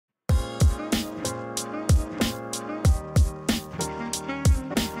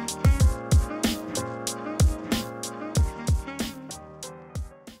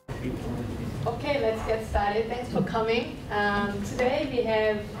everybody. Thanks for coming. Today we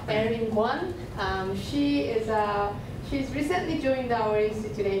have Eryn Kwon. She's recently joined our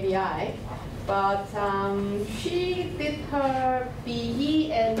institute ABI, but she did her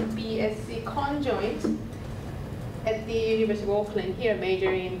BE and BSc conjoint at the University of Auckland here,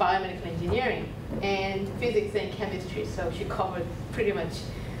 majoring in biomedical engineering and physics and chemistry. So she covered pretty much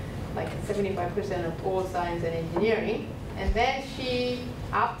like 75% of all science and engineering. And then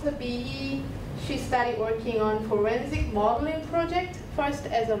after BE, she started working on forensic modeling project, first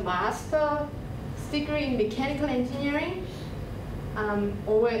as a master's degree in mechanical engineering,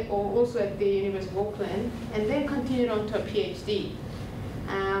 also at the University of Auckland, and then continued on to a PhD.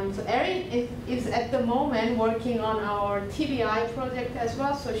 So Eryn is at the moment working on our TBI project as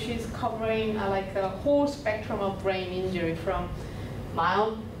well, so she's covering like a whole spectrum of brain injury, from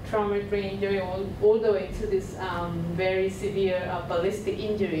mild traumatic brain injury all the way to this very severe ballistic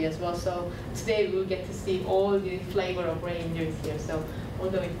injury as well. So today we'll get to see all the flavor of brain injuries here. So all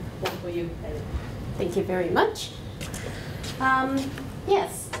the way for you, Eryn. Thank you very much.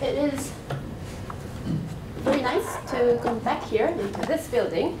 Yes, it is very nice to come back here into this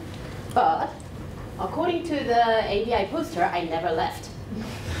building, but according to the ABI poster, I never left,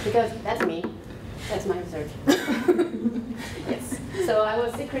 because that's me. That's my research. Yes. So I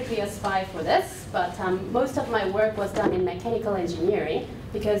was secretly a spy for this, but most of my work was done in mechanical engineering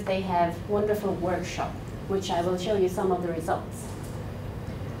because they have wonderful workshop, which I will show you some of the results.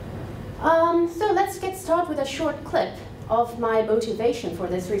 So let's get started with a short clip of my motivation for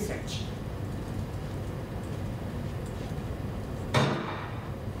this research.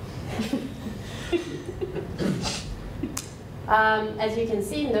 As you can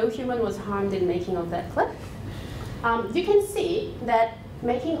see, no human was harmed in making of that clip. You can see that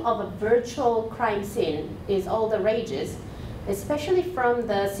making of a virtual crime scene is all the rages, especially from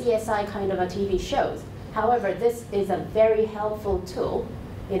the CSI kind of a TV shows. However, this is a very helpful tool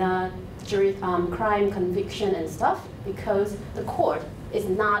in a jury crime conviction and stuff, because the court is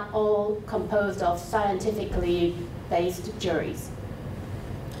not all composed of scientifically based juries.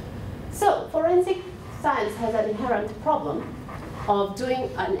 So forensic science has an inherent problem of doing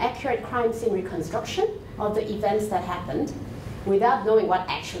an accurate crime scene reconstruction of the events that happened without knowing what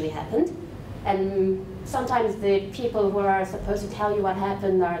actually happened. And sometimes the people who are supposed to tell you what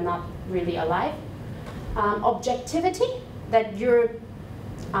happened are not really alive. Objectivity, that your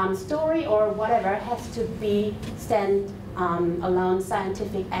story or whatever has to be stand alone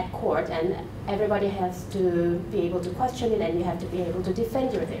scientific at court, and everybody has to be able to question it, and you have to be able to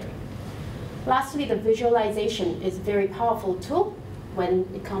defend your theory. Lastly, the visualization is a very powerful tool when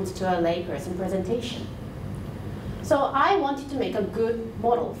it comes to a layperson presentation. So I wanted to make a good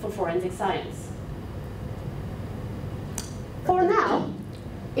model for forensic science. For now,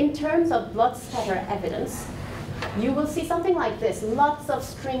 in terms of blood spatter evidence, you will see something like this, lots of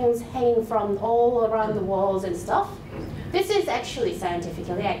strings hanging from all around the walls and stuff. This is actually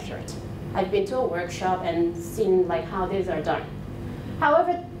scientifically accurate. I've been to a workshop and seen like how these are done.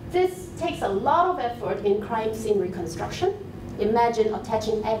 However, this takes a lot of effort in crime scene reconstruction. Imagine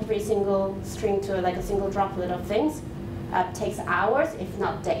attaching every single string to like a single droplet of things. Takes hours, if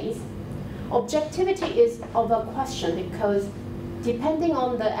not days. Objectivity is of a question because depending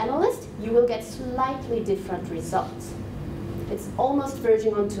on the analyst, you will get slightly different results. It's almost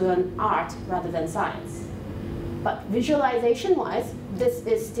verging onto an art rather than science. But visualization-wise, this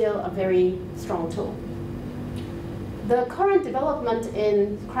is still a very strong tool. The current development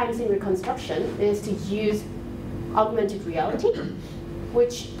in crime scene reconstruction is to use augmented reality,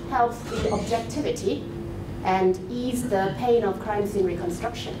 which helps the objectivity and ease the pain of crime scene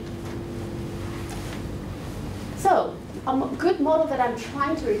reconstruction. So, a good model that I'm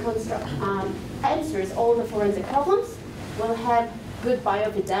trying to reconstruct answers all the forensic problems, will have good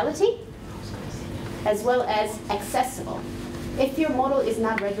biofidelity, as well as accessible. If your model is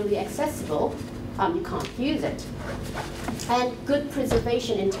not readily accessible, you can't use it. And good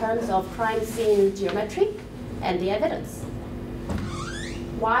preservation in terms of crime scene geometry and the evidence.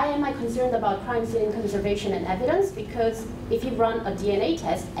 Why am I concerned about crime scene conservation and evidence? Because if you run a DNA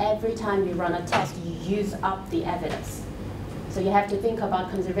test, every time you run a test, you use up the evidence. So you have to think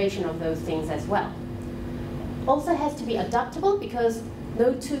about conservation of those things as well. Also has to be adaptable because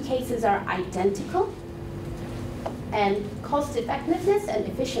no two cases are identical. And cost effectiveness and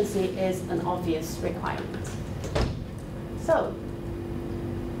efficiency is an obvious requirement. So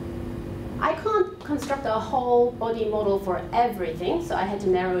I can't construct a whole body model for everything, so I had to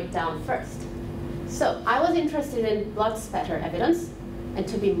narrow it down first. So I was interested in blood spatter evidence, and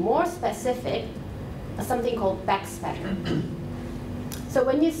to be more specific, something called backspatter. So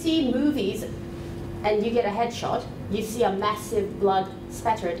when you see movies and you get a headshot, you see a massive blood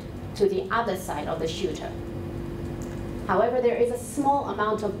spattered to the other side of the shooter. However, there is a small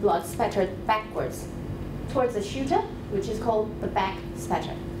amount of blood spattered backwards towards the shooter, which is called the back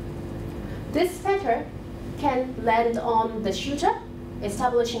spatter. This spatter can land on the shooter,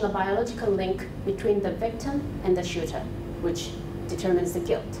 establishing a biological link between the victim and the shooter, which determines the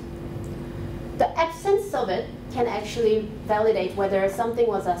guilt. The absence of it can actually validate whether something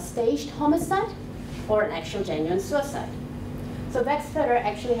was a staged homicide or an actual genuine suicide. So back spatter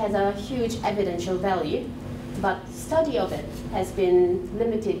actually has a huge evidential value, but study of it has been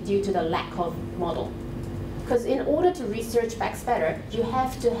limited due to the lack of model. Because in order to research back spatter, you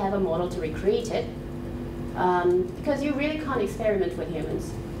have to have a model to recreate it, because you really can't experiment with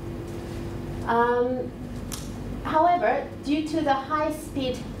humans. However, due to the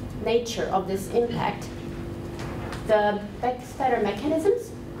high-speed nature of this impact, the back spatter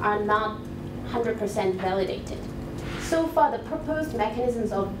mechanisms are not 100% validated. So far, the proposed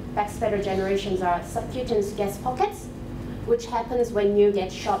mechanisms of back spatter generations are subcutaneous gas pockets, which happens when you get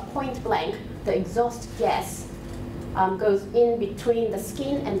shot point blank. The exhaust gas goes in between the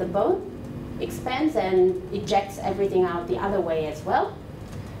skin and the bone, expands and ejects everything out the other way as well.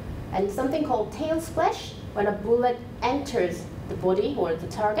 And something called tail splash, when a bullet enters the body or the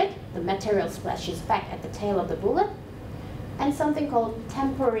target, the material splashes back at the tail of the bullet. And something called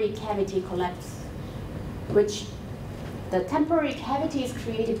temporary cavity collapse, which the temporary cavity is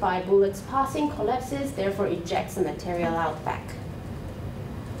created by bullets passing, collapses, therefore ejects the material out back.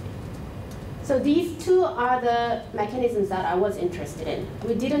 So these two are the mechanisms that I was interested in.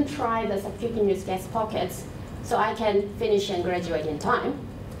 We didn't try the subcutaneous gas pockets, so I can finish and graduate in time.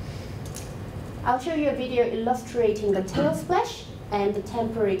 I'll show you a video illustrating the tail splash and the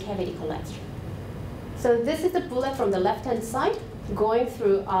temporary cavity collapse. So this is the bullet from the left-hand side going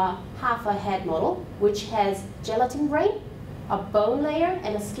through a half a head model, which has gelatin brain, a bone layer,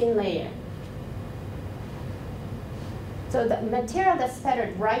 and a skin layer. So the material that's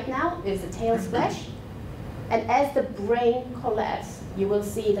spattered right now is the tail splash, and as the brain collapses, you will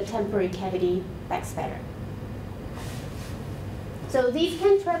see the temporary cavity back spatter. So these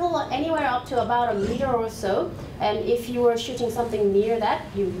can travel anywhere up to about 1 meter or so, and if you were shooting something near that,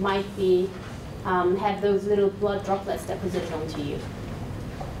 you might be have those little blood droplets deposited onto you.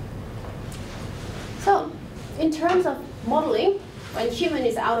 So, in terms of modeling, when human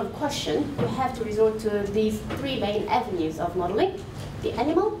is out of question, you have to resort to these three main avenues of modeling: the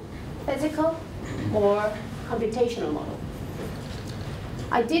animal, physical, or computational model.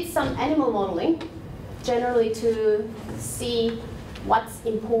 I did some animal modeling, generally to see what's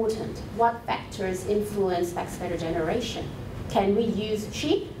important, what factors influence back spatter generation. Can we use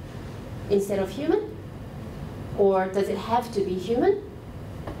sheep instead of human? Or does it have to be human?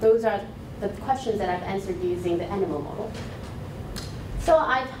 Those are the questions that I've answered using the animal model. So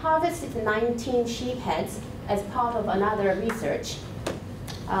I've harvested 19 sheep heads as part of another research,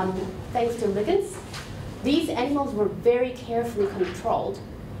 thanks to ligands. These animals were very carefully controlled,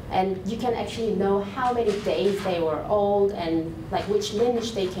 and you can actually know how many days they were old and like which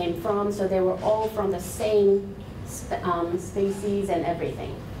lineage they came from, so they were all from the same species and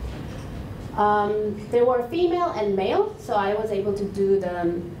everything. There were female and male, so I was able to do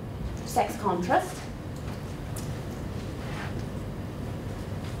the sex contrast.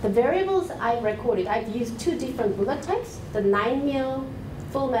 The variables I've recorded, I've used two different bullet types: the 9mm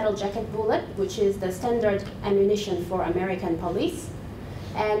full metal jacket bullet, which is the standard ammunition for American police,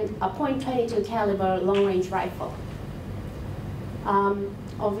 and a .22 caliber long-range rifle.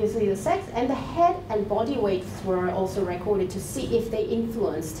 Obviously the sex, and the head and body weights were also recorded to see if they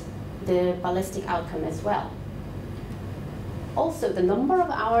influenced the ballistic outcome as well. Also, the number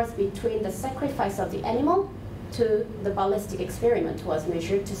of hours between the sacrifice of the animal to the ballistic experiment was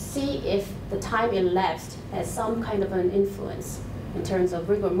measured to see if the time elapsed has some kind of an influence in terms of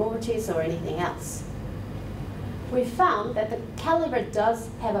rigor mortis or anything else. We found that the caliber does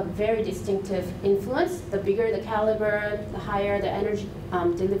have a very distinctive influence. The bigger the caliber, the higher the energy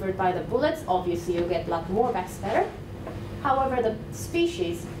delivered by the bullets. Obviously, you'll get a lot more back spatter. However, the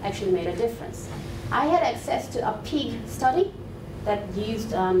species actually made a difference. I had access to a pig study that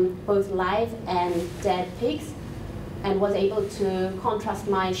used both live and dead pigs, and was able to contrast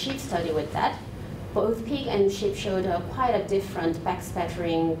my sheep study with that. Both pig and sheep showed quite a different back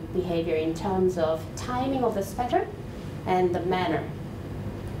spattering behavior in terms of timing of the spatter and the manner.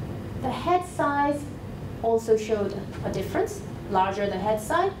 The head size also showed a difference. Larger the head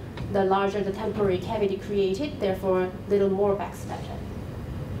size, the larger the temporary cavity created, therefore a little more back spatter.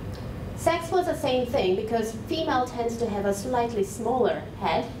 Sex was the same thing, because female tends to have a slightly smaller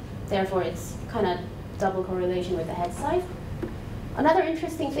head, therefore it's kind of double correlation with the head size. Another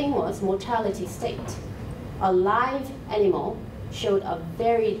interesting thing was mortality state. A live animal showed a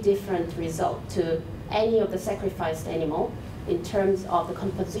very different result to any of the sacrificed animal in terms of the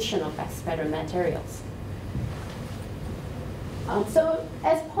composition of backspatter materials. So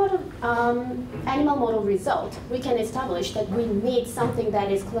as part of animal model result, we can establish that we need something that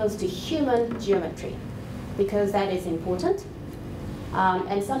is close to human geometry, because that is important,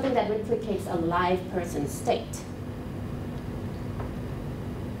 and something that replicates a live person's state.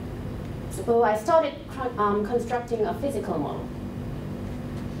 So I started constructing a physical model.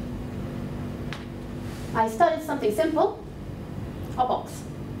 I started something simple, a box.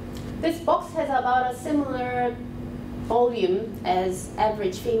 This box has about a similar volume as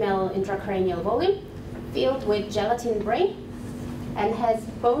average female intracranial volume, filled with gelatin brain, and has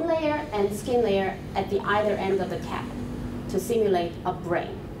bone layer and skin layer at the either end of the cap to simulate a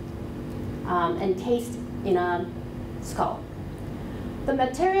brain, encased in a skull. The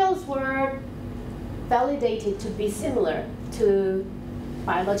materials were validated to be similar to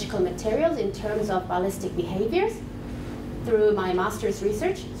biological materials in terms of ballistic behaviors through my master's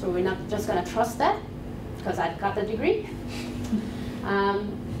research, so we're not just going to trust that, because I've got the degree.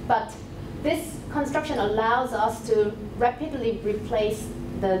 But this construction allows us to rapidly replace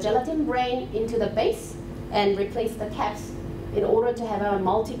the gelatin brain into the base and replace the caps in order to have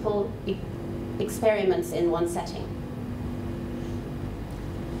multiple experiments in one setting.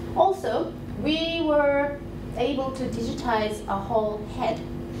 Also, we were able to digitize a whole head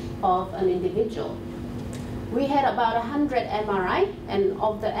of an individual. We had about 100 MRI, and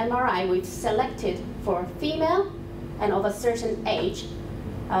of the MRI we've selected for female and of a certain age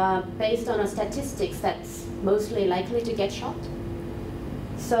based on a statistics that's mostly likely to get shot.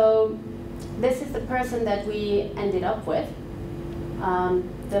 So this is the person that we ended up with.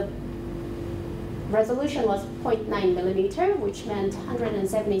 The resolution was 0.9 millimeter, which meant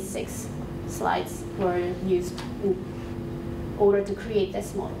 176 slides were used in order to create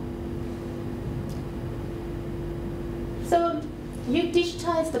this model. So you've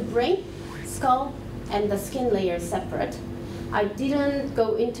digitized the brain, skull, and the skin layers separate. I didn't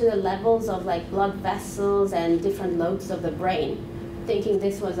go into the levels of like blood vessels and different lobes of the brain, thinking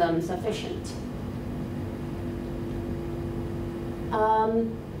this was sufficient.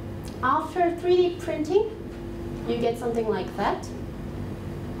 After 3D printing, you get something like that.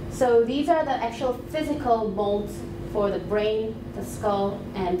 So these are the actual physical molds for the brain, the skull,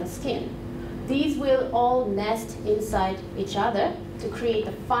 and the skin. These will all nest inside each other to create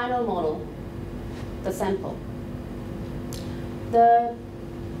the final model, the sample. The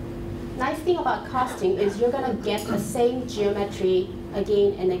nice thing about casting is you're going to get the same geometry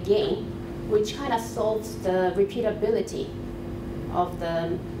again and again, which kind of solves the repeatability of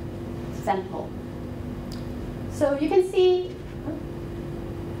the sample. So you can see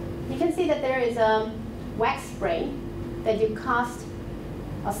that there is a wax brain that you cast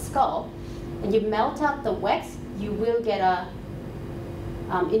a skull, and you melt out the wax, you will get a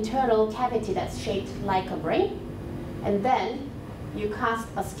internal cavity that's shaped like a brain, and then you cast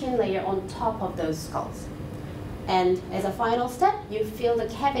a skin layer on top of those skulls. And as a final step, you fill the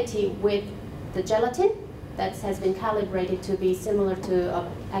cavity with the gelatin that has been calibrated to be similar to an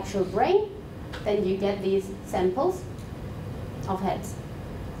actual brain. Then you get these samples of heads.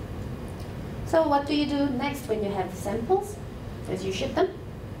 So what do you do next when you have samples as you ship them?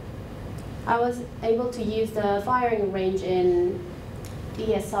 I was able to use the firing range in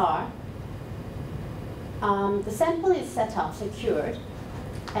DSR. The sample is set up, secured,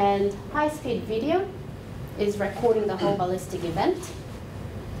 and high-speed video is recording the whole ballistic event.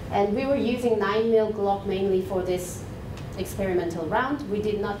 And we were using 9mm Glock mainly for this experimental round. We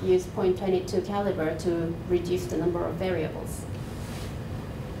did not use .22 caliber to reduce the number of variables.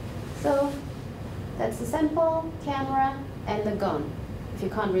 So that's the sample, camera, and the gun, if you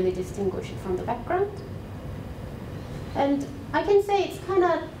can't really distinguish it from the background. And I can say it's kind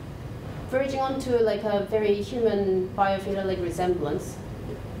of verging onto like a very human biofidelic resemblance.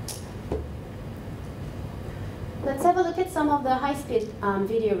 Let's have a look at some of the high-speed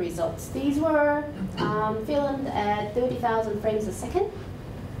video results. These were filmed at 30,000 frames a second.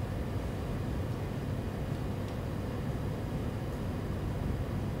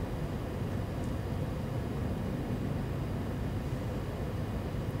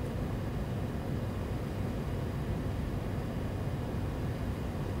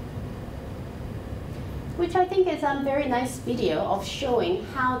 Which I think is a very nice video of showing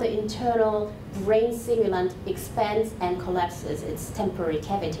how the internal brain simulant expands and collapses its temporary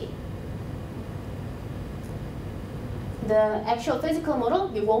cavity. the actual physical model,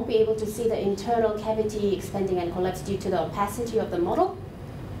 you won't be able to see the internal cavity expanding and collapse due to the opacity of the model,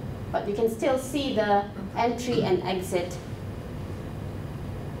 but you can still see the entry and exit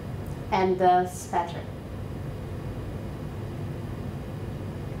and the spatter.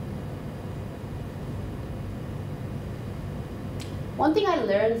 One thing I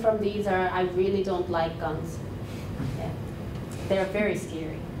learned from these are I really don't like guns. Yeah. They're very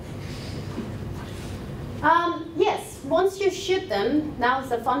scary. Yes, once you shoot them, now is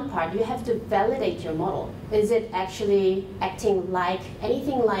the fun part. You have to validate your model. Is it actually acting like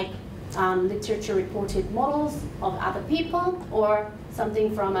anything like literature reported models of other people or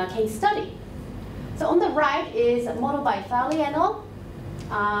something from a case study? So on the right is a model by Farley et al.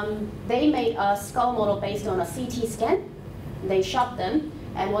 They made a skull model based on a CT scan. They shot them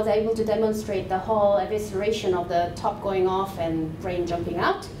and was able to demonstrate the whole evisceration of the top going off and brain jumping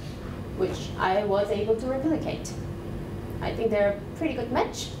out, which I was able to replicate. I think they're a pretty good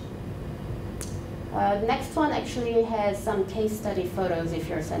match. The next one actually has some case study photos if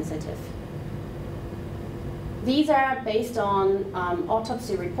you're sensitive. These are based on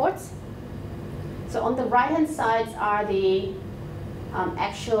autopsy reports. So on the right-hand side are the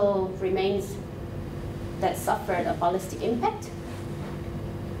actual remains that suffered a ballistic impact.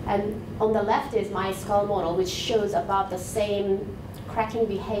 And on the left is my skull model, which shows about the same cracking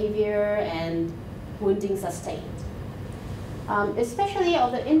behavior and wounding sustained. Especially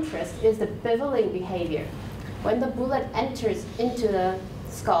of the interest is the beveling behavior. When the bullet enters into the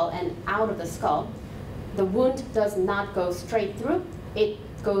skull and out of the skull, the wound does not go straight through. It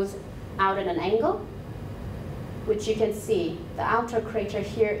goes out at an angle, which you can see. The outer crater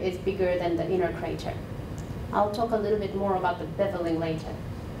here is bigger than the inner crater. I'll talk a little bit more about the beveling later.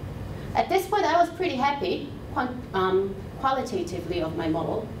 At this point, I was pretty happy qualitatively of my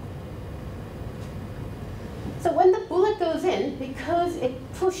model. So when the bullet goes in, because it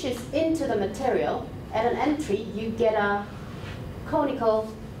pushes into the material, at an entry, you get a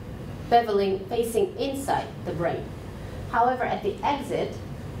conical beveling facing inside the brain. However, at the exit,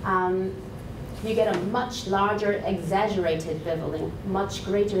 you get a much larger, exaggerated beveling, much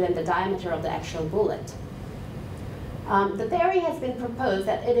greater than the diameter of the actual bullet. The theory has been proposed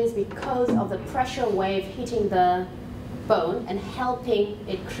that it is because of the pressure wave hitting the bone and helping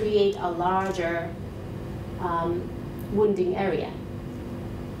it create a larger wounding area.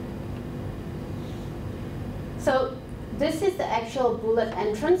 So this is the actual bullet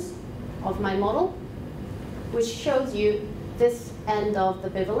entrance of my model, which shows you this end of the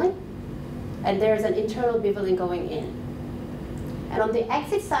beveling, and there's an internal beveling going in. And on the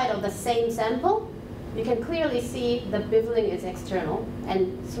exit side of the same sample, you can clearly see the beveling is external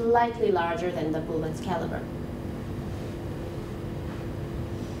and slightly larger than the bullet's caliber.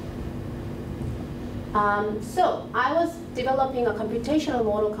 So I was developing a computational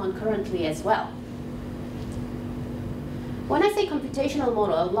model concurrently as well. When I say computational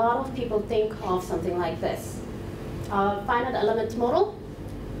model, a lot of people think of something like this. A finite element model,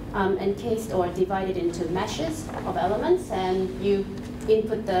 encased or divided into meshes of elements, and you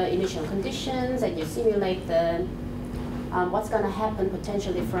input the initial conditions and you simulate the what's going to happen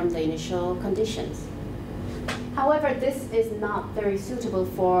potentially from the initial conditions. However, this is not very suitable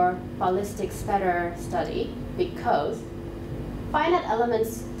for ballistic spatter study because finite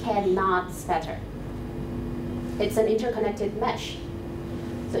elements cannot spatter. It's an interconnected mesh.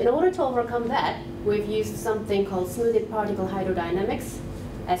 So in order to overcome that, we've used something called smoothed particle hydrodynamics,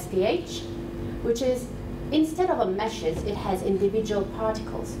 SPH, which is instead of a meshes, it has individual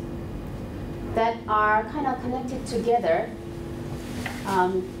particles that are kind of connected together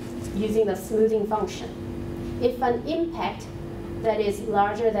using the smoothing function. If an impact that is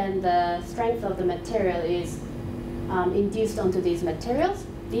larger than the strength of the material is induced onto these materials,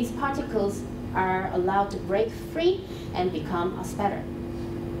 these particles are allowed to break free and become a spatter.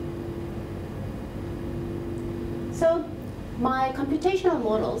 So my computational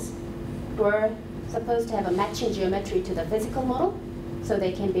models were supposed to have a matching geometry to the physical model so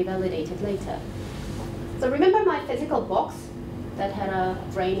they can be validated later. So remember my physical box that had a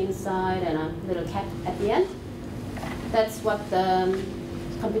brain inside and a little cap at the end? That's what the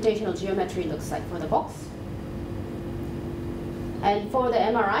computational geometry looks like for the box. And for the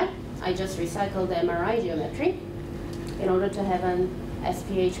MRI, I just recycled the MRI geometry in order to have an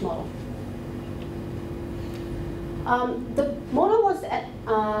SPH model. The model was at,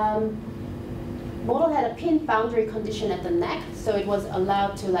 model had a pin boundary condition at the neck, so it was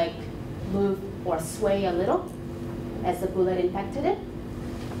allowed to like move or sway a little as the bullet impacted it.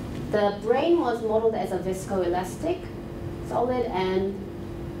 The brain was modeled as a viscoelastic solid, and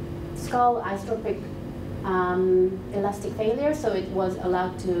skull isotropic elastic failure, so it was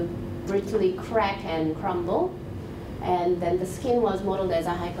allowed to brittly crack and crumble. And then the skin was modeled as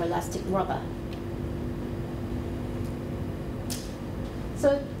a hyperelastic rubber.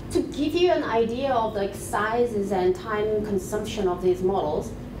 So to give you an idea of the sizes and time consumption of these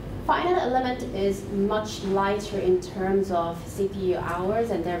models, finite element is much lighter in terms of CPU hours,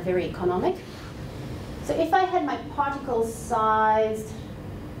 and they're very economic. So if I had my particles sized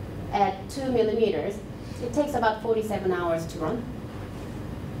at 2 millimeters, it takes about 47 hours to run.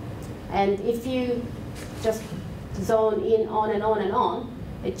 And if you just zone in on and on and on,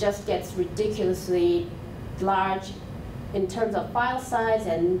 it just gets ridiculously large in terms of file size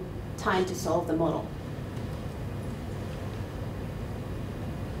and time to solve the model.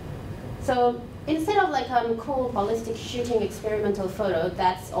 So instead of like a cool ballistic shooting experimental photo,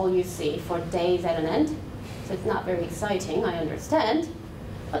 that's all you see for days at an end. So it's not very exciting, I understand.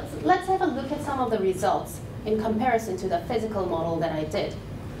 But let's have a look at some of the results in comparison to the physical model that I did.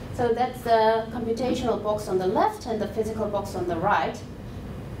 So that's the computational box on the left and the physical box on the right.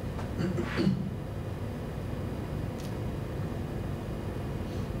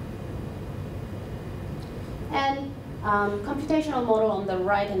 And computational model on the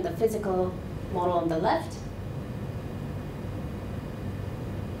right and the physical model on the left.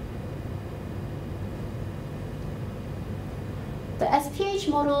 The SPH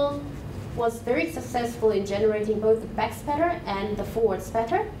model was very successful in generating both the back spatter and the forward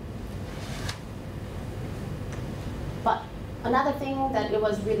spatter. But another thing that it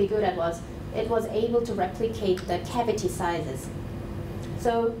was really good at was it was able to replicate the cavity sizes.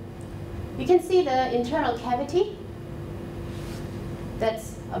 So you can see the internal cavity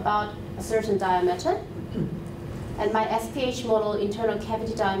that's about a certain diameter. And my SPH model internal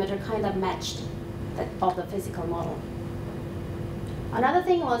cavity diameter kind of matched that of the physical model. Another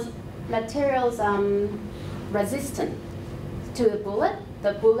thing was materials resistant to the bullet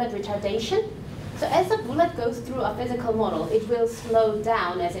retardation. So as the bullet goes through a physical model, it will slow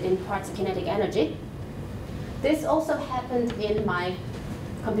down as it imparts kinetic energy. This also happened in my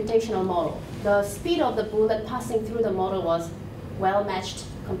computational model. The speed of the bullet passing through the model was well matched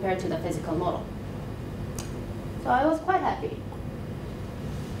compared to the physical model. So I was quite happy.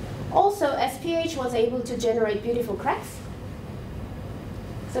 Also, SPH was able to generate beautiful cracks.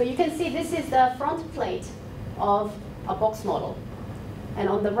 So you can see this is the front plate of a box model. And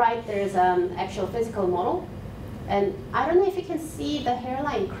on the right, there's an actual physical model. And I don't know if you can see the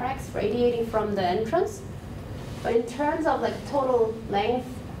hairline cracks radiating from the entrance. But in terms of like total length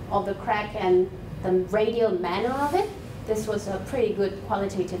of the crack and the radial manner of it, this was a pretty good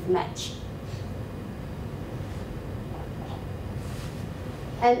qualitative match.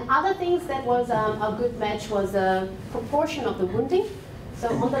 And other things that was a good match was the proportion of the wounding. So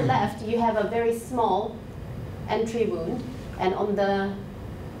on the left, you have a very small entry wound. And on the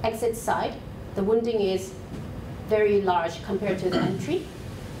exit side, the wounding is very large compared to the entry.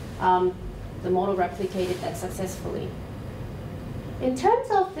 The model replicated that successfully. In terms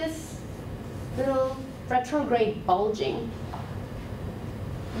of this little retrograde bulging,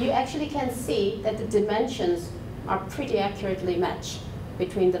 you actually can see that the dimensions are pretty accurately matched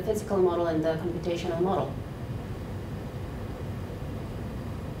between the physical model and the computational model.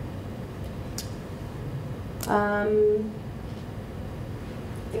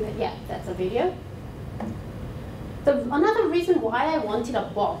 Yeah, that's a video. Another reason why I wanted a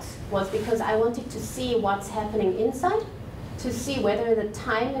box was because I wanted to see what's happening inside, to see whether the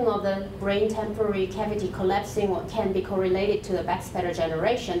timing of the brain temporary cavity collapsing can be correlated to the backspatter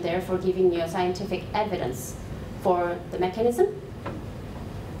generation, therefore giving you a scientific evidence for the mechanism.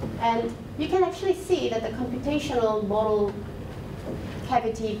 And you can actually see that the computational model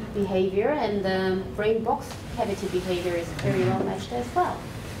cavity behavior and the brain box cavity behavior is very well matched as well.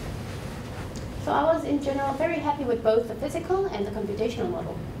 So I was, in general, very happy with both the physical and the computational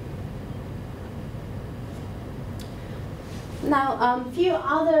model. Now, a few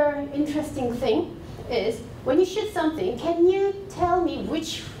other interesting thing is, when you shoot something, can you tell me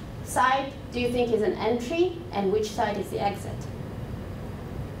which side do you think is an entry and which side is the exit?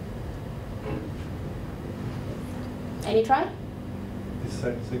 Any try? This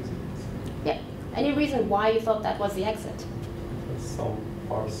side is exit. Yeah. Any reason why you thought that was the exit? Some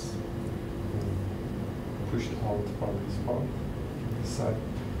parts pushed out from this part, this side.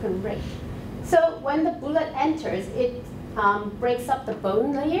 Great. So when the bullet enters, it breaks up the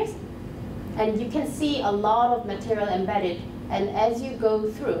bone layers, and you can see a lot of material embedded. And as you go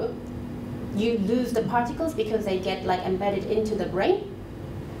through, you lose the particles because they get like embedded into the brain.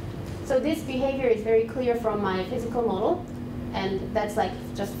 So this behavior is very clear from my physical model. and that's like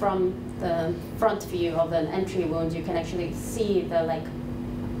just from the front view of an entry wound, you can actually see the like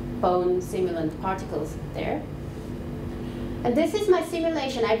bone simulant particles there. And this is my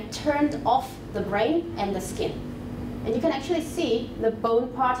simulation. I turned off the brain and the skin. And you can actually see the bone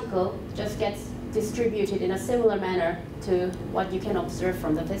particle just gets distributed in a similar manner to what you can observe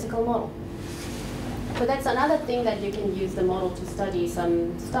from the physical model. So that's another thing that you can use the model to study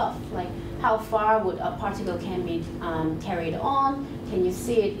some stuff, like how far would a particle can be carried on? Can you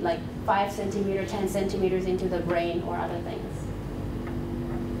see it like 5 centimeters, 10 centimeters into the brain or other things?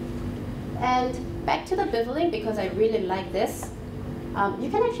 And back to the beveling, because I really like this. You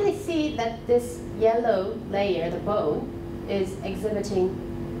can actually see that this yellow layer, the bone, is exhibiting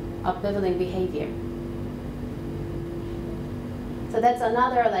a beveling behavior. So that's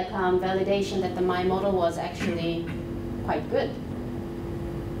another like validation that my model was actually quite good.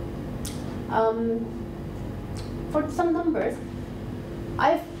 For some numbers,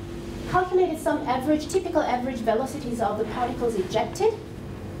 I've calculated some typical average velocities of the particles ejected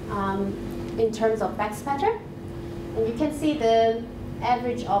in terms of backspatter. And you can see the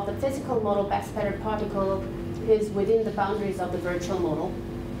average of the physical model backspatter particle is within the boundaries of the virtual model.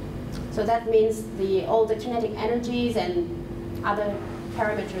 So that means all the kinetic energies and other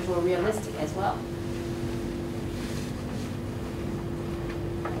parameters were realistic as well.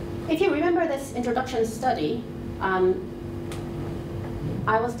 If you remember this introduction study, I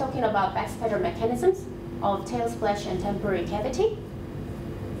was talking about backspatter mechanisms of tail splash and temporary cavity.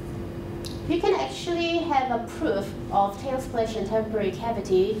 You can actually have a proof of tail splash and temporary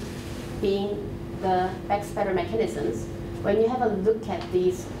cavity being the backspatter mechanisms when you have a look at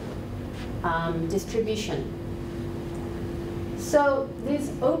these distribution. So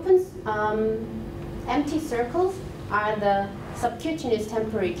these open, empty circles are the subcutaneous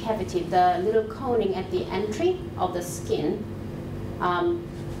temporary cavity, the little coning at the entry of the skin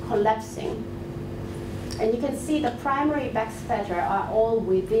collapsing. And you can see the primary backspatter are all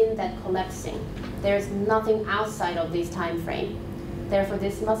within that collapsing. There's nothing outside of this time frame. Therefore,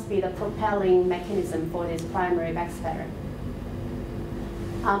 this must be the propelling mechanism for this primary backspatter.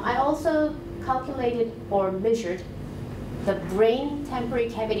 I also calculated or measured the brain temporary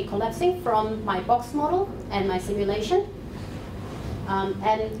cavity collapsing from my box model and my simulation.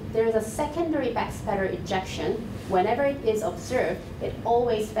 And there's a secondary backspatter ejection. Whenever it is observed, it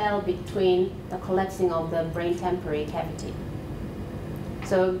always fell between the collapsing of the brain temporary cavity.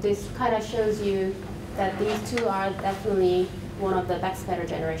 So this kind of shows you that these two are definitely one of the backspatter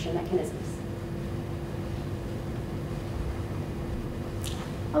generation mechanisms.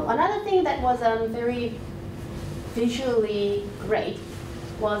 Oh, another thing that was very visually great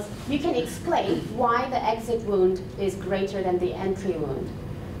was you can explain why the exit wound is greater than the entry wound.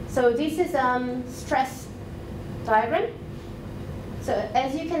 So this is stress diagram. So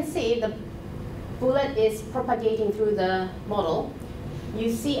as you can see, the bullet is propagating through the model. You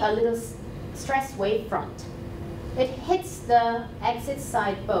see a little stress wave front. It hits the exit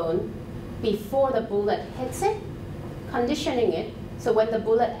side bone before the bullet hits it, conditioning it. So when the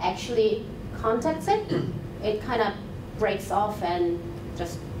bullet actually contacts it, it kind of breaks off and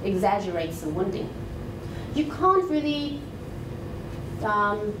just exaggerates the wounding. You can't really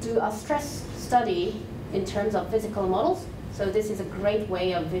do a stress study in terms of physical models, so this is a great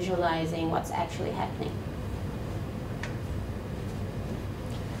way of visualizing what's actually happening.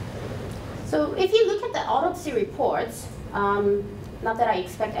 So if you look at the autopsy reports, not that I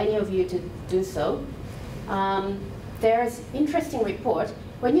expect any of you to do so, there's interesting report.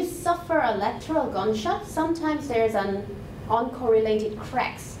 When you suffer a lateral gunshot, sometimes there's an uncorrelated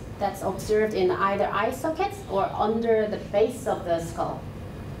cracks that's observed in either eye sockets or under the base of the skull.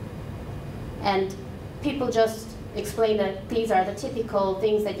 And people just explain that these are the typical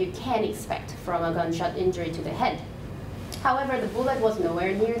things that you can expect from a gunshot injury to the head. However, the bullet was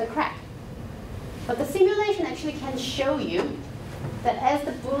nowhere near the crack. But the simulation actually can show you that as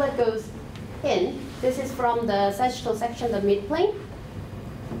the bullet goes in, this is from the sagittal section, the midplane,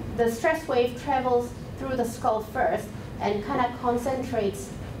 the stress wave travels through the skull first and kind of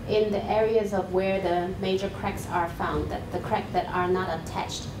concentrates in the areas of where the major cracks are found, the cracks that are not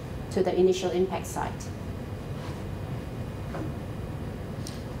attached to the initial impact site.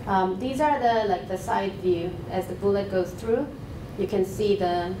 These are the side view. As the bullet goes through, you can see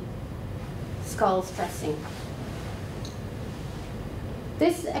the skull stressing.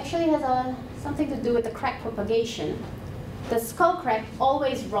 This actually has something to do with the crack propagation. The skull crack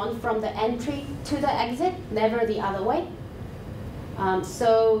always runs from the entry to the exit, never the other way.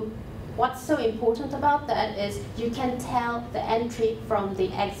 So what's so important about that is you can tell the entry from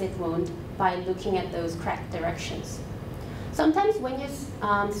the exit wound by looking at those crack directions. So Sometimes when you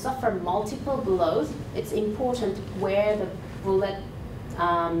suffer multiple blows, it's important where the bullet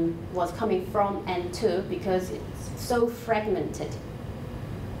was coming from and to, because it's so fragmented.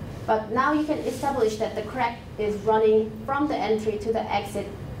 But now you can establish that the crack is running from the entry to the exit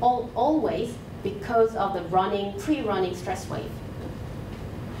always because of the pre-running stress wave.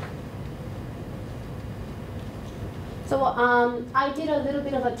 So I did a little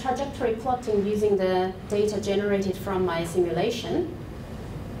bit of a trajectory plotting using the data generated from my simulation.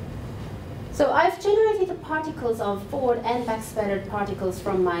 So I've generated the particles of forward and back spattered particles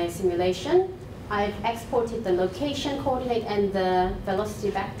from my simulation. I've exported the location coordinate and the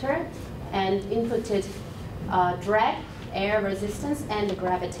velocity vector and inputted drag, air resistance, and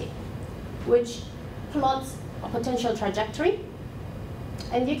gravity, which plots a potential trajectory.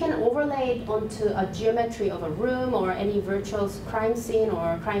 And you can overlay it onto a geometry of a room or any virtual crime scene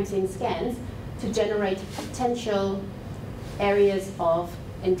or crime scene scans to generate potential areas of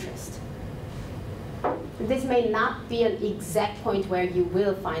interest. This may not be an exact point where you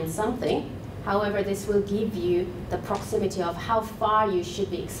will find something. However, this will give you the proximity of how far you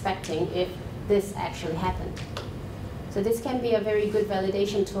should be expecting if this actually happened. So this can be a very good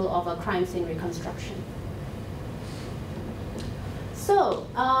validation tool of a crime scene reconstruction. So,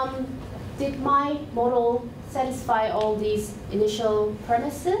 did my model satisfy all these initial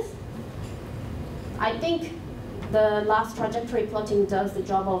premises? I think the last trajectory plotting does the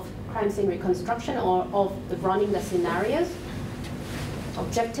job of crime scene reconstruction or of running the scenarios.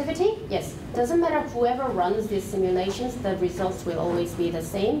 Objectivity, yes. Doesn't matter whoever runs these simulations, the results will always be the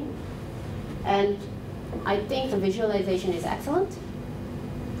same. And I think the visualization is excellent.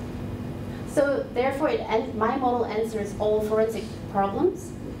 So therefore, my model answers all forensic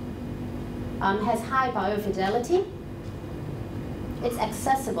problems, has high biofidelity. It's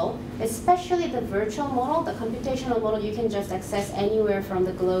accessible, especially the virtual model, the computational model you can just access anywhere from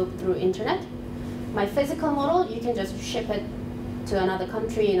the globe through internet. My physical model, you can just ship it to another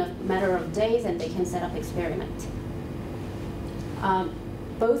country in a matter of days and they can set up experiment.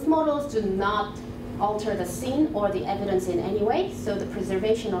 Both models do not alter the scene or the evidence in any way, so the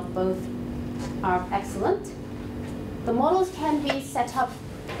preservation of both are excellent. The models can be set up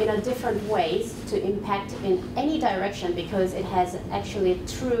in a different ways to impact in any direction because it has actually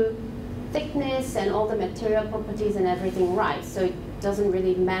true thickness and all the material properties and everything right. So it doesn't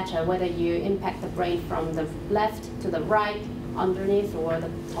really matter whether you impact the brain from the left to the right, underneath, or the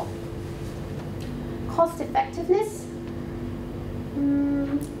top. Cost effectiveness.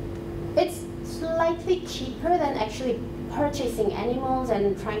 It's slightly cheaper than actually purchasing animals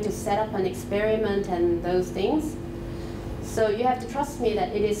and trying to set up an experiment and those things. So you have to trust me that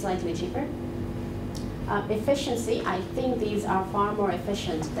it is slightly cheaper. Efficiency, I think these are far more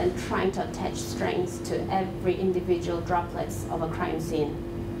efficient than trying to attach strings to every individual droplets of a crime scene.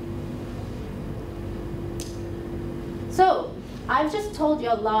 So I've just told you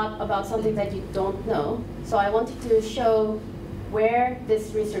a lot about something that you don't know. So I wanted to show where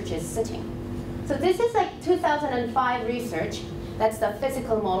this research is sitting. So this is like 2005 research. That's the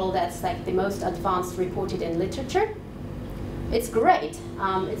physical model that's like the most advanced reported in literature. It's great.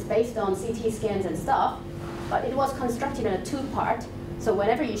 It's based on CT scans and stuff, but it was constructed in a two-part. So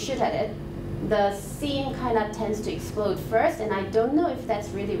whenever you shoot at it, the scene kind of tends to explode first, and I don't know if that's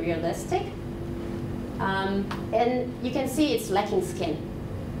really realistic. And you can see it's lacking skin.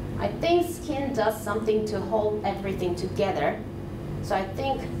 I think skin does something to hold everything together. So I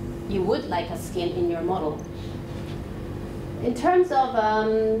think you would like a skin in your model. In terms of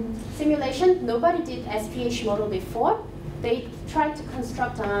simulation, nobody did SPH model before. They tried to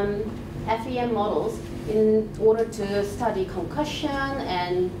construct FEM models in order to study concussion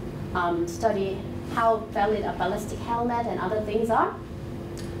and study how valid a ballistic helmet and other things are.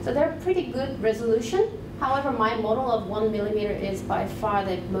 So they're pretty good resolution. However, my model of 1 millimeter is by far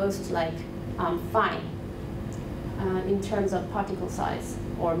the most fine in terms of particle size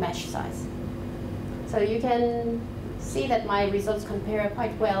or mesh size. So you can see that my results compare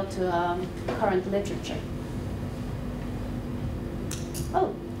quite well to current literature.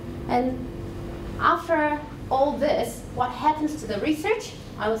 Oh, and after all this, what happens to the research?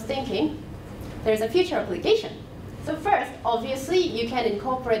 I was thinking there's a future application. So first, obviously, you can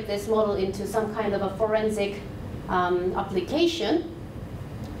incorporate this model into some kind of a forensic application,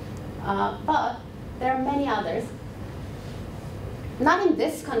 but there are many others. Not in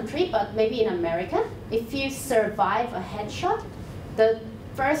this country, but maybe in America. If you survive a headshot, the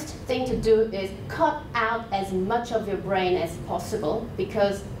first thing to do is cut out as much of your brain as possible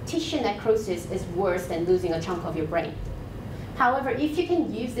because tissue necrosis is worse than losing a chunk of your brain. However, if you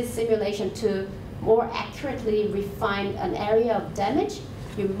can use this simulation to more accurately refine an area of damage,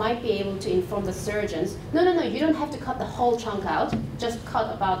 you might be able to inform the surgeons, no, you don't have to cut the whole chunk out, just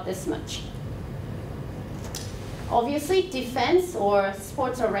cut about this much. Obviously, defense or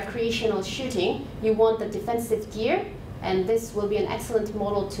sports or recreational shooting, you want the defensive gear, and this will be an excellent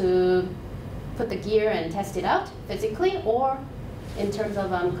model to put the gear and test it out physically or in terms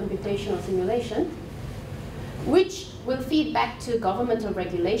of computational simulation, which will feed back to governmental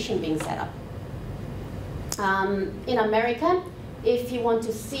regulation being set up. In America, if you want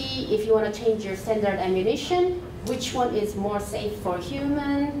to change your standard ammunition, which one is more safe for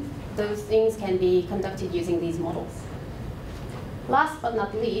human, those things can be conducted using these models. Last but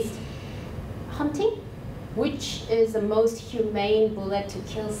not least, hunting, which is the most humane bullet to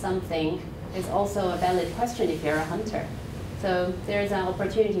kill something, is also a valid question if you're a hunter. So there's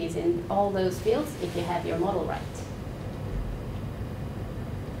opportunities in all those fields if you have your model right.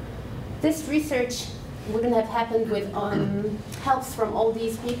 This research wouldn't have happened with helps from all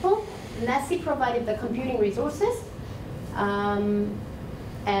these people. NASI provided the computing resources,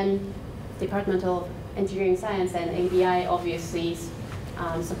 and Department of Engineering Science and ABI obviously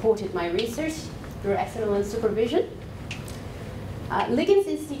supported my research through excellent supervision. Liggins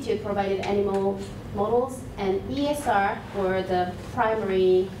Institute provided animal models, and ESR were the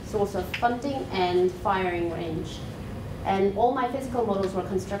primary source of funding and firing range. And all my physical models were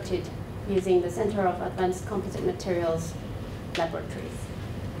constructed using the Center of Advanced Composite Materials laboratories.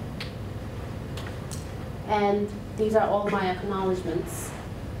 And these are all my acknowledgements.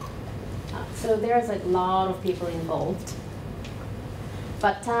 So there's a lot of people involved.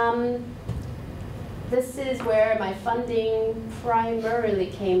 But this is where my funding primarily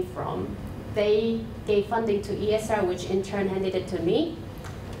came from. They gave funding to ESR, which in turn handed it to me.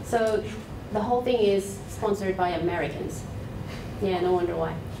 So the whole thing is sponsored by Americans. Yeah, no wonder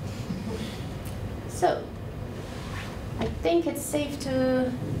why. So I think it's safe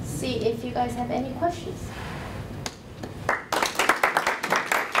to see if you guys have any questions.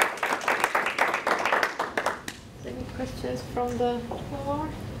 Any questions from the floor?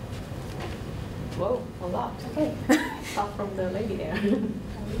 Whoa, a lot. Okay. Start from the lady there.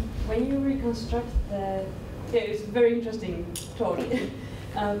 When you reconstruct the, yeah, it's a very interesting talk.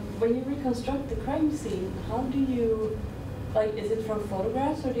 When you reconstruct the crime scene, how do you, like, is it from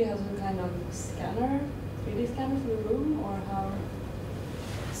photographs or do you have some kind of scanner, 3D scanner for the room, or how?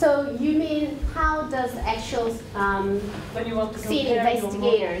 So you mean how does the actual When you want to scene compare your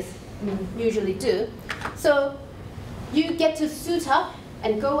investigators usually do? So you get to suit up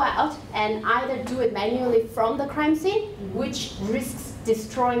and go out and either do it manually from the crime scene, which risks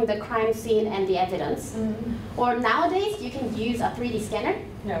destroying the crime scene and the evidence. Or nowadays, you can use a 3D scanner.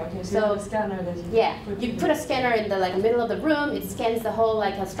 Yeah, okay, so So, you have a scanner that you put a scanner in the middle of the room, it scans the whole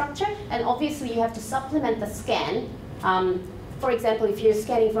structure, and obviously you have to supplement the scan. For example, if you're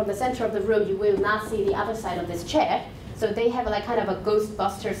scanning from the center of the room, you will not see the other side of this chair. So they have kind of a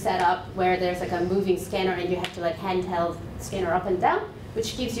Ghostbuster setup where there's a moving scanner and you have to handheld scanner up and down,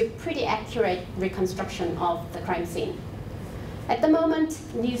 which gives you pretty accurate reconstruction of the crime scene. At the moment,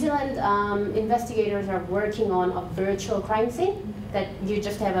 New Zealand investigators are working on a virtual crime scene that you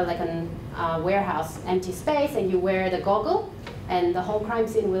just have a warehouse, empty space, and you wear the goggle, and the whole crime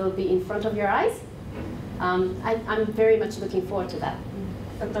scene will be in front of your eyes. I'm very much looking forward to that.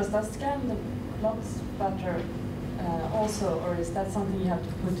 But does that scan the blood-spatter also, or is that something you have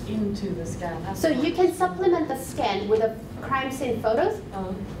to put into the scan afterwards? So you can supplement the scan with the crime scene photos.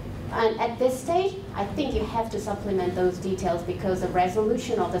 And at this stage, I think you have to supplement those details because the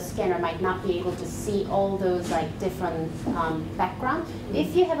resolution of the scanner might not be able to see all those different background.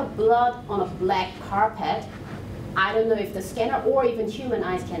 If you have a blood on a black carpet, I don't know if the scanner or even human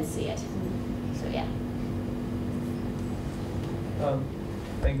eyes can see it. So yeah.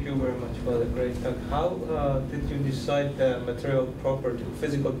 Thank you very much for the great talk. How did you decide the material property,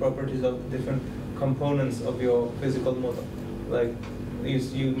 physical properties of the different components of your physical model? Like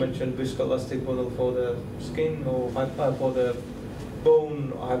you mentioned viscoelastic model for the skin, or for the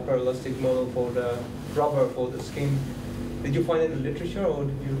bone, hyperelastic model for the rubber for the skin. Did you find it in the literature, or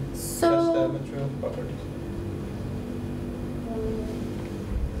did you test the material properties?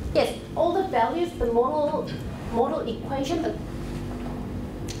 Yes, all the values, the model equation, the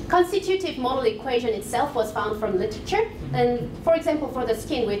constitutive model equation itself was found from literature. And for example, for the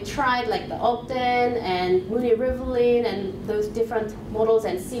skin, we tried the Ogden and Mooney-Rivlin and those different models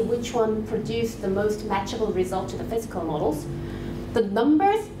and see which one produced the most matchable result to the physical models. The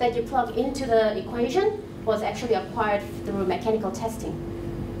numbers that you plug into the equation was actually acquired through mechanical testing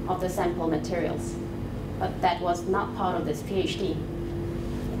of the sample materials. But that was not part of this PhD.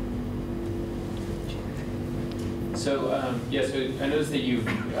 So yeah, so I noticed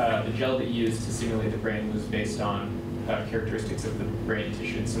that the gel that you used to simulate the brain was based on characteristics of the brain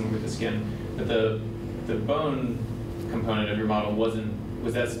tissue and similar with the skin, but the bone component of your model was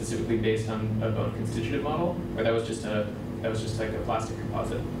that specifically based on a bone constitutive model, or that was just like a plastic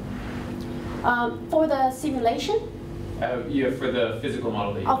composite? For the simulation? Yeah, for the physical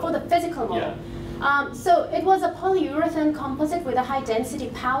model that you for the physical model. Yeah. So it was a polyurethane composite with a high density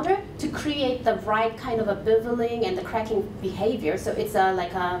powder to create the right kind of a beveling and the cracking behavior. So it's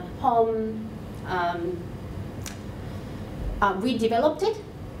like a home, we developed it,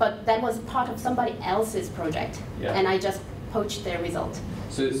 but that was part of somebody else's project. Yeah. And I just poached their result.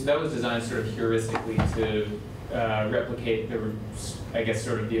 So that was designed sort of heuristically to replicate the, I guess,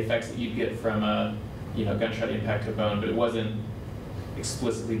 sort of the effects that you'd get from a gunshot impact to bone, but it wasn't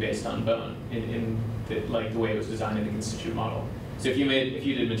explicitly based on bone in the way it was designed in the constitutive model. So if you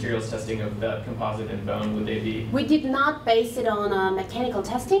did materials testing of that composite and bone, would they be? We did not base it on mechanical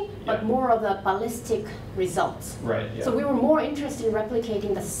testing, but yeah. more of the ballistic results. Right. Yeah. So we were more interested in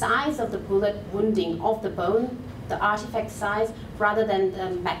replicating the size of the bullet wounding of the bone, the artifact size, rather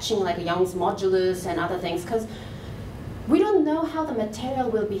than matching like Young's modulus and other things, because we don't know how the material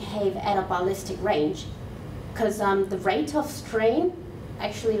will behave at a ballistic range, because the rate of strain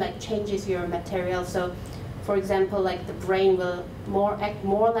actually like changes your material. So, for example, like the brain will act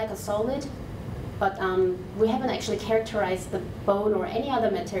more like a solid, but we haven't actually characterized the bone or any other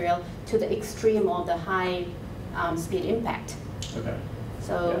material to the extreme of the high speed impact. Okay.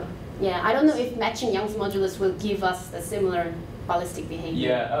 So yeah, I don't know if matching Young's modulus will give us the similar ballistic behavior.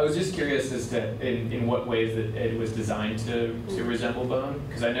 Yeah, I was just curious as to in what ways that it was designed to resemble bone,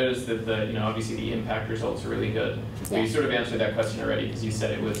 because I noticed that obviously the impact results are really good. But you sort of answered that question already because you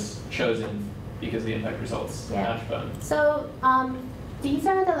said it was chosen because the impact results match bone. So these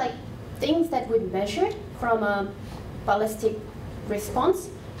are the things that we measured from a ballistic response,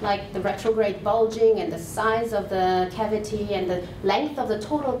 like the retrograde bulging and the size of the cavity and the length of the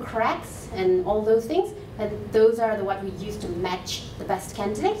total cracks and all those things. And those are what we use to match the best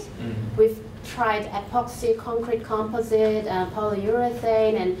candidate. Mm-hmm. We've tried epoxy, concrete composite,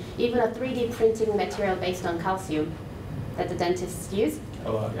 polyurethane, and even a 3D printing material based on calcium that the dentists use.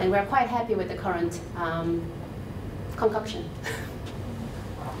 Oh, wow, yeah. And we're quite happy with the current concoction.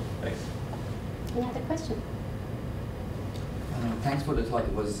 Thanks. Any other question? Thanks for the talk.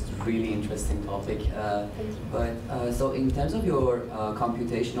 It was a really interesting topic. Thank you. But so in terms of your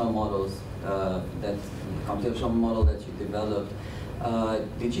computational models, that computational model that you developed,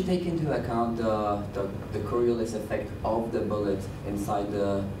 did you take into account the Coriolis effect of the bullet inside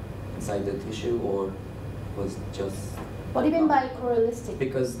the tissue, or was just? What do you mean by Coriolistic?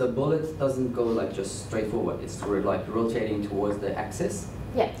 Because the bullet doesn't go just straight forward. It's sort of rotating towards the axis.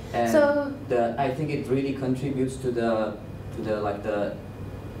 Yeah. And so I think it really contributes to the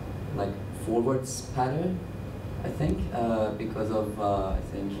forwards pattern, I think, because of I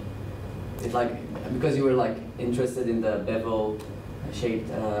think it because you were interested in the bevel shaped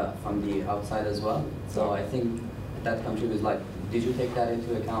from the outside as well. So I think that contributes. Did you take that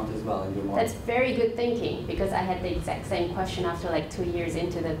into account as well in your model? That's very good thinking, because I had the exact same question after 2 years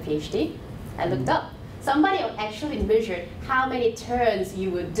into the PhD. I looked up. Somebody actually measured how many turns you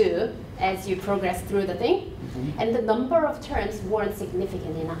would do as you progress through the thing, and the number of turns weren't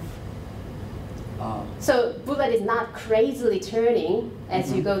significant enough. So bullet is not crazily turning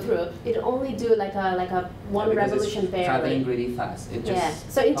as you go through. It only do like a one revolution barely. Traveling really fast. It just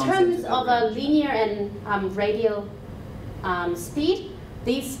So in terms of a linear and radial speed,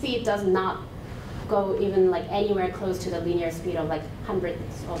 this speed does not go even anywhere close to the linear speed of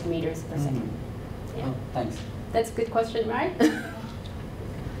hundreds of meters per second. Yeah. Oh, thanks. That's a good question, right?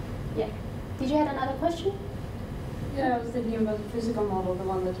 Yeah. Did you have another question? Yeah, I was thinking about the physical model, the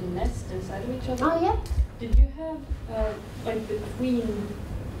one that you nest inside of each other. Oh, yeah. Did you have, between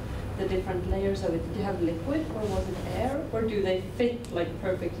the different layers of it, did you have liquid, or was it air, or do they fit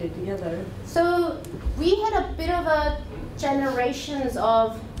perfectly together? So we had a bit of a generations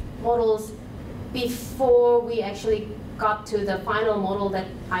of models before we actually got to the final model that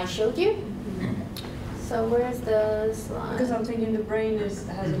I showed you. So where's the slide? Because I'm thinking the brain has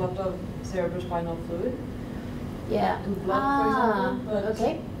a lot of cerebrospinal fluid. Yeah. And blood, for example. But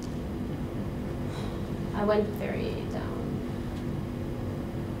okay. I went very down.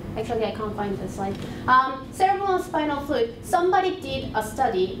 Actually, I can't find the slide. Cerebral and spinal fluid. Somebody did a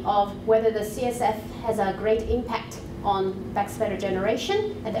study of whether the CSF has a great impact on backspatter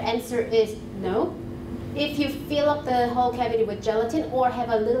generation, and the answer is no. If you fill up the whole cavity with gelatin or have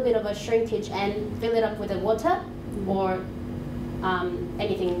a little bit of a shrinkage and fill it up with the water or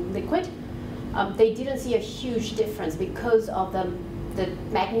anything liquid, they didn't see a huge difference because of the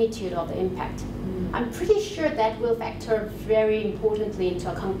magnitude of the impact. I'm pretty sure that will factor very importantly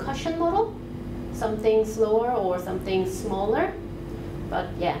into a concussion model, something slower or something smaller. But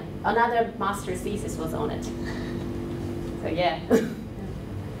yeah, another master's thesis was on it. So yeah.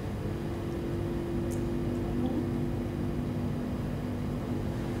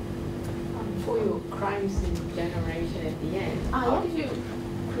 For your crime scene generation at the end, how did you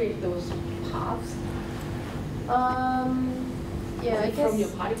create those paths? Yeah, I guess From your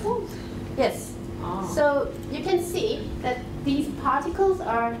particles? yes. Oh. So you can see that these particles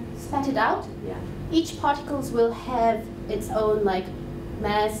are spatted out. Yeah. Each particles will have its own like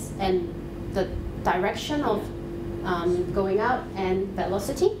mass and the direction of going out and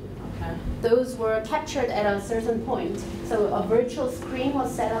velocity. Okay. Those were captured at a certain point. So a virtual screen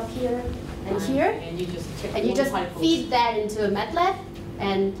was set up here and here, And you just check and you all the just particles. feed that into a MATLAB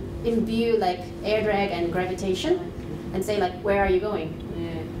and imbue like air drag and gravitation, and say like, where are you going?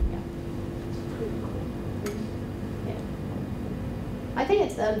 Yeah. Yeah. I think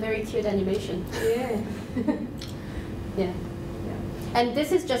it's a very cute animation. Yeah. Yeah. And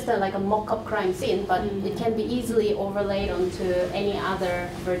this is just like a mock-up crime scene, but it can be easily overlaid onto any other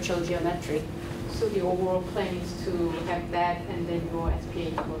virtual geometry. So the overall plan is to have that and then your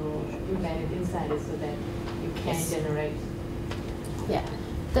SPH model embedded inside it so that you can Yes. generate. Yeah.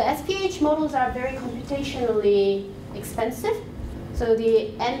 The SPH models are very computationally expensive. So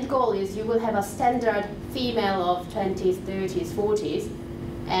the end goal is you will have a standard female of 20s, 30s, 40s,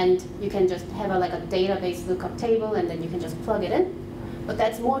 and you can just have like a database lookup table and then you can just plug it in. But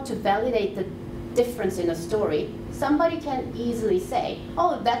that's more to validate the difference in a story. Somebody can easily say,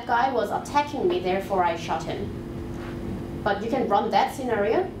 oh, that guy was attacking me, therefore I shot him. But you can run that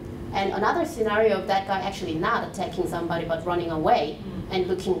scenario, and another scenario of that guy actually not attacking somebody but running away and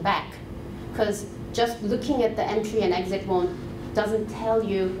looking back. Because just looking at the entry and exit one doesn't tell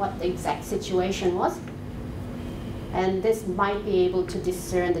you what the exact situation was. And this might be able to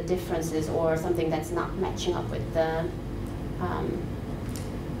discern the differences or something that's not matching up with the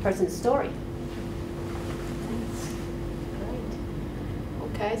person's story. Great.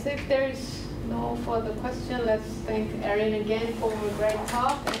 Okay, so if there is no further question, let's thank Eryn again for a great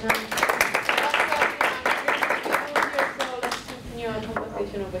talk. And let's continue our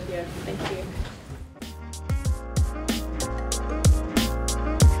conversation over here. Thank you.